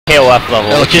KOF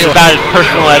level, which is about as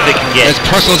personal as it can get. As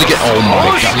personal as it gets. Oh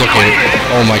my god, look at it.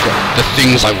 Oh my god. The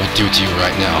things I will do to you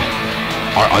right now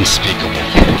are unspeakable.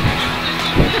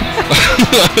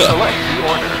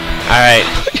 Alright.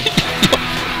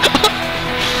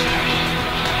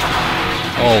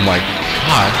 Oh my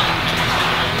god.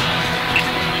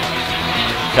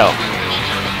 So.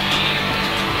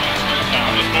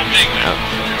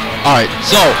 Alright,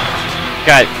 so.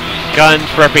 Got Gunz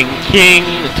repping King,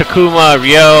 Takuma,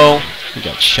 Ryo. We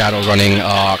got Shadow running,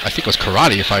 I think it was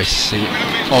Karate if I see.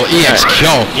 Oh,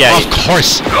 EXIII. Yeah. Of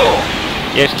course.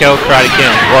 EXIII, Karate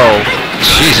King. Whoa.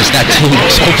 Jesus, that team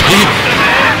looks so big.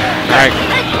 Alright.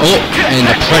 Oh, and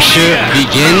the pressure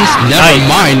begins. Never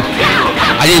mind.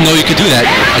 I didn't know you could do that.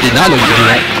 I did not know you could do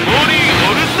that.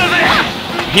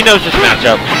 He knows this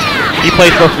matchup. He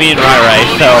plays both me and Rai,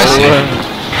 so...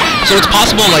 So it's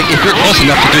possible, like, if you're close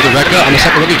enough to do the Rekka on the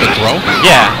second look, you can throw?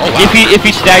 Yeah. Oh, wow. If he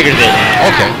staggers it.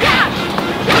 Okay.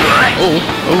 Oh,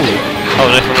 oh. Oh,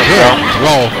 nice one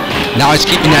throw. Now it's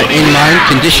keeping that in mind,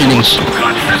 conditioning.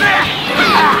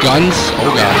 Gunz. Oh,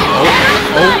 God. Oh,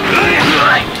 oh.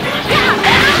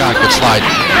 God, good slide.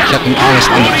 Kept him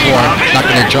honest on the floor. Not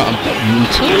gonna jump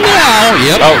until now.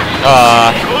 Yep.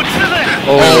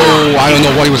 Oh, I don't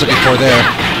know what he was looking for there.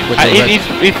 He's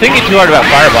thinking too hard about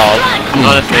fireballs,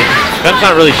 honestly. Gunz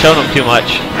not really showing him too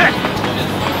much.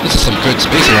 This is some good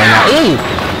spacing right now. Oh!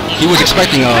 He was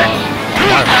expecting a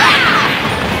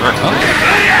fireball.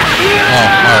 Oh,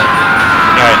 alright.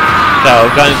 Alright, so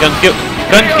Gunz give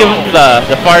him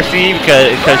the far C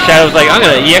because Shadow's like, I'm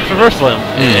gonna EX reversal him.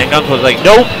 And Gunz was like,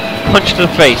 nope! Punch to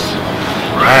the face.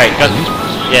 Alright, Gunz.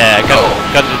 Yeah,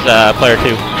 Gunz is player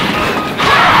 2.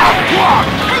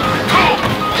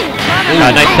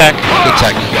 Nice tech. Good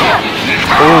tech.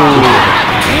 Ooh.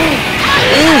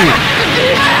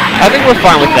 I think we're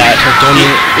fine with that.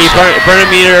 He burn a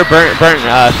meter, burn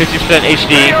 50%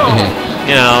 HD.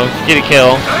 You know, get a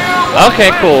kill.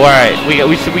 Okay, cool. All right, we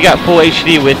got full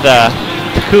HD with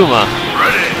Takuma.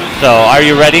 So, are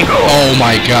you ready? Oh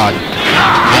my God.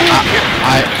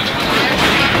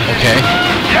 Okay.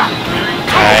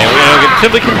 Alright, we're gonna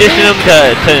simply condition him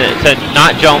to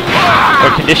not jump, or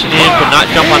condition him to not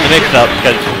jump on the mix-up,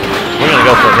 because we're gonna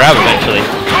go for a grab eventually.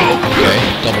 Okay,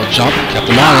 double jump, kept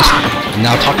him honest. And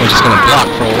now Takuma's just gonna block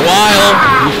for a while,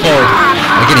 move forward.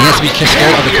 Again, he has to be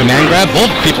scared of the command grab.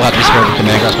 Both people have to be scared of the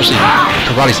command grab, especially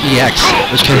Karate's EX,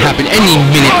 which can happen any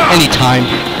minute, any time.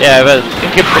 Yeah, but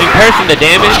in comparison to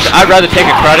damage, I'd rather take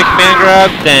a Karate command grab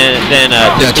than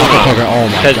Takuma program. Oh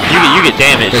my God. Because you get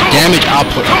damage. The damage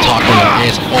output of Takuma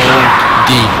is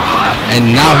OD.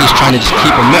 And now he's trying to just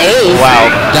keep him. Oh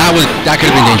wow. That could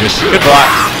have been dangerous. Good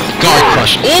block. Guard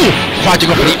crush. Oh! Tried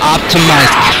to go for the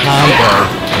optimized combo.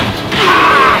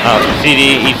 Oh,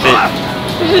 CD eats it.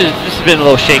 This has been a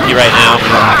little shaky right now.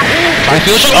 Trying to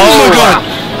finish. Oh my God!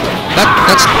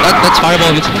 That's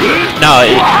fireball. No,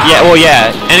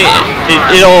 yeah, and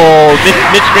it'll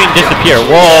mid-screen disappear.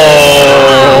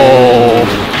 Whoa!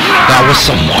 That was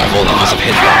some marvelous of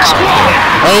hitbox right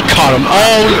there. Oh, caught him.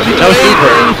 Oh, that was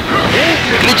super.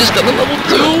 And he just got the level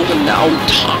 2, and now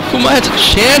Takuma has a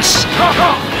chance.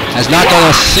 Has not done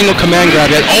a single command grab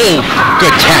yet. Oh,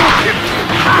 good tech.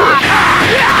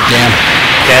 Damn.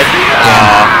 Dead?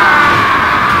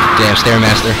 Damn,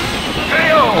 Stairmaster.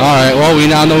 Alright, well, we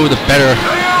now know who the better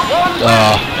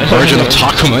version of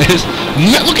Takuma is.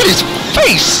 Man, look at his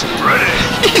face!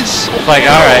 He's so like,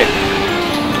 alright.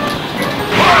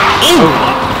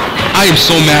 I am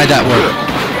so mad that worked.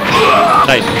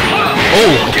 Nice.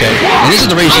 Oh, okay. And this is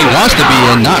the range he wants to be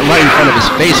in, not right in front of his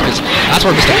face, because that's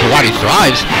where Mr. Karate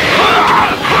thrives.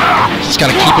 Just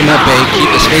gotta keep him at bay, keep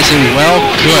the spacing well.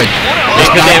 Good.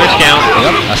 Make the damage count.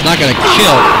 Yep, that's not gonna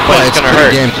kill, but it's gonna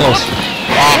hurt. Damn close.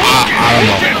 I don't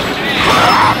know.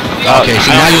 Okay,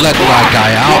 so now you let the guy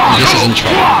die out, and this is in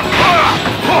trouble.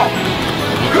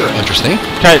 Interesting.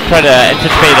 Try to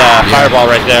anticipate a fireball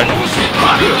right there.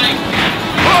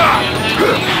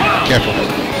 Careful.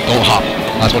 Don't hop.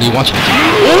 That's what he wants you to do.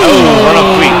 Oh, run up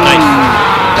quick. Nice.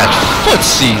 That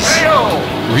footsies.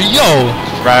 Ryo.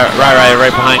 Right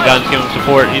behind Gunz. Give him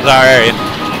support. He's our area.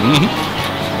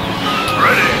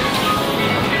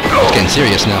 It's getting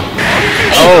serious now.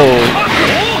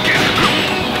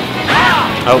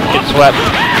 Oh, get swept.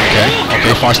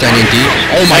 Okay, far standing D.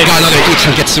 Oh my God, another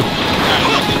Getsu.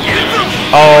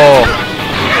 Oh.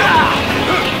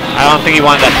 I don't think he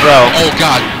wanted that throw. Oh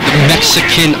God, the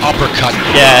Mexican uppercut.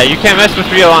 Yeah, you can't mess with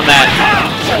Ryo on that.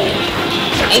 Oh.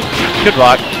 Good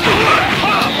block.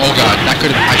 Oh God, that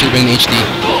could have actually been HD.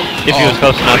 If he was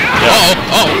close enough. Yep.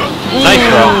 Oh. Nice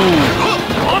throw.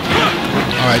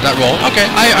 Alright, that roll. Okay,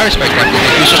 I respect that.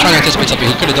 He was just trying to anticipate something.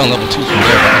 He could have done level 2 from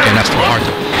there, but again, that's too hard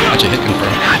to actually hit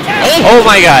confirm. Oh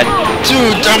my god.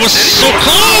 Dude, that was so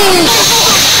close!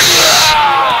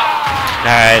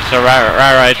 Alright, so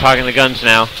right, talking to Gunz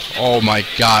now. Oh my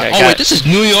god. Okay, oh wait, this is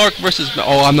New York versus...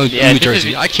 Oh, I'm in New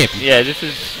Jersey. I can't be... Yeah, this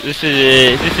is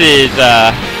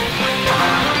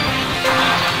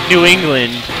New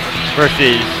England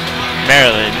versus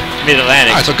Maryland,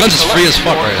 Mid-Atlantic. Alright, so Gunz is free as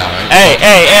fuck right now, right? Hey!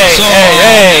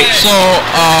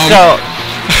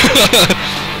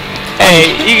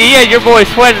 Hey, you had your boy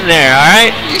sweating there,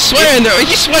 alright? He's sweating there.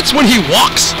 He sweats when he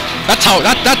walks. That's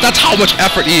how much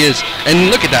effort he is. And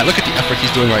look at that. Look at the effort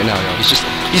he's doing right now.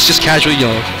 He's just casually,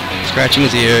 scratching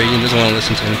his ear. He doesn't want to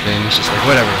listen to anything. He's just like,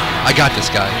 whatever. I got this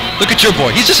guy. Look at your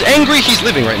boy. He's just angry. He's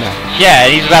living right now. Yeah,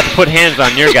 and he's about to put hands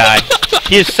on your guy.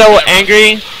 He is so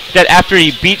angry that after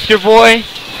he beats your boy,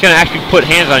 he's gonna actually put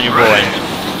hands on your boy.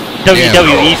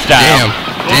 WWE style. Damn.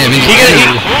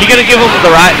 He gonna give him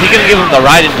the ride. He gonna give him the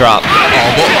ride and drop.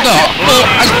 Oh, well,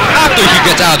 after he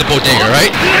gets out of the bodega,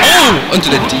 right? Oh, into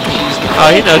the deep.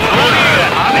 Oh, he knows.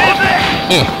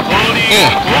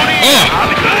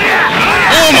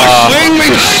 Oh my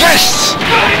flaming fists!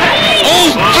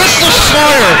 Oh, fist of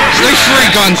fire! Stay free,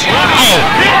 Gunz.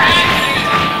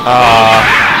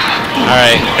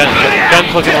 Alright,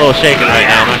 Gunz looking a little shaken right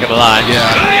now, I'm not gonna lie. Yeah.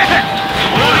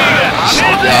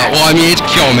 Well, I mean, it's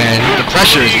KO, man. The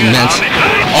pressure is immense.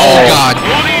 Oh, God.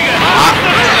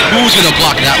 Who's gonna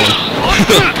block that one?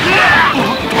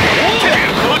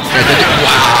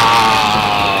 Wow.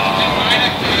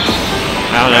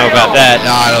 I don't know about that.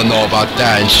 I don't know about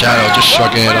that. And Shadow just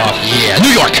shrugging it off. Yeah,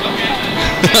 New York!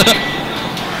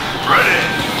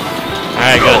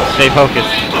 Alright, good. Stay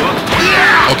focused.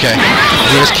 Okay.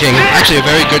 Here's King. Actually, a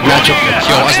very good matchup for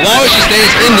KO. As long as he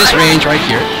stays in this range right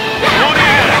here.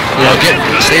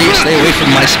 Stay away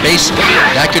from my space.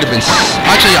 That could have been...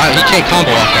 Actually, he can't combo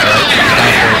off that, right?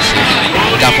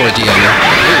 He's down for a DM.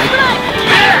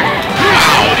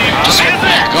 Wow. Just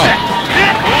back up.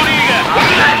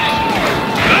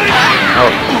 Oh,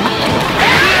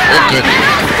 good.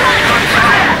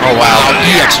 Oh, wow.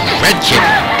 EX red kick.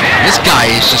 This guy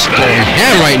is just going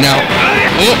ham right now.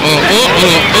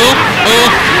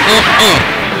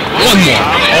 One more.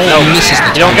 Oh, no, misses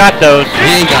the time. You don't got those.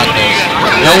 He ain't got those.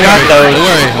 Don't got those.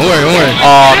 Don't worry.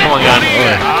 Oh, come on, Gunz.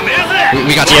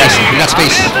 We got space. We got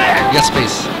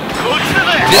space.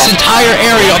 This entire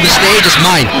area of the stage is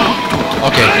mine.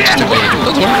 Okay, he just took it.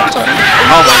 Don't worry.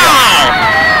 Oh my god.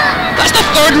 That's the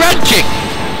third red kick.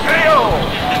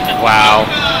 Wow.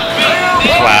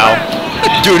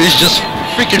 Dude is just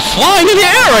freaking flying in the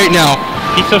air right now.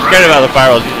 He's so scared about the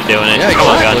firewalls, he's doing it. Yeah, come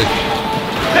on, exactly.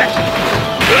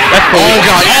 That's cool. Oh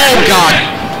god.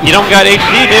 You don't got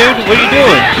HD, dude. What are you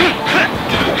doing?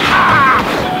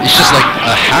 It's just like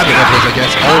a habit of his, I guess.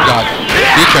 Oh god.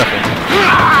 Be careful.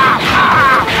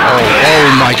 Oh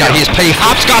my god. He's playing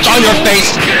hopscotch on your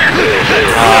face.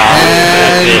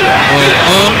 And...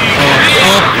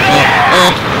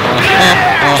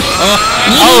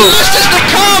 Oh, this is the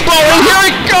combo, and here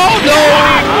it goes. No.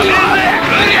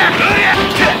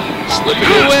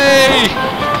 Slipping away.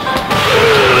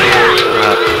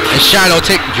 And Shadow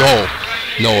take... Yo.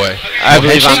 No way. I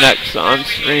believe I'm next on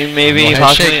stream, maybe,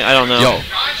 possibly. I don't know. Yo,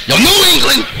 New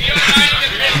England!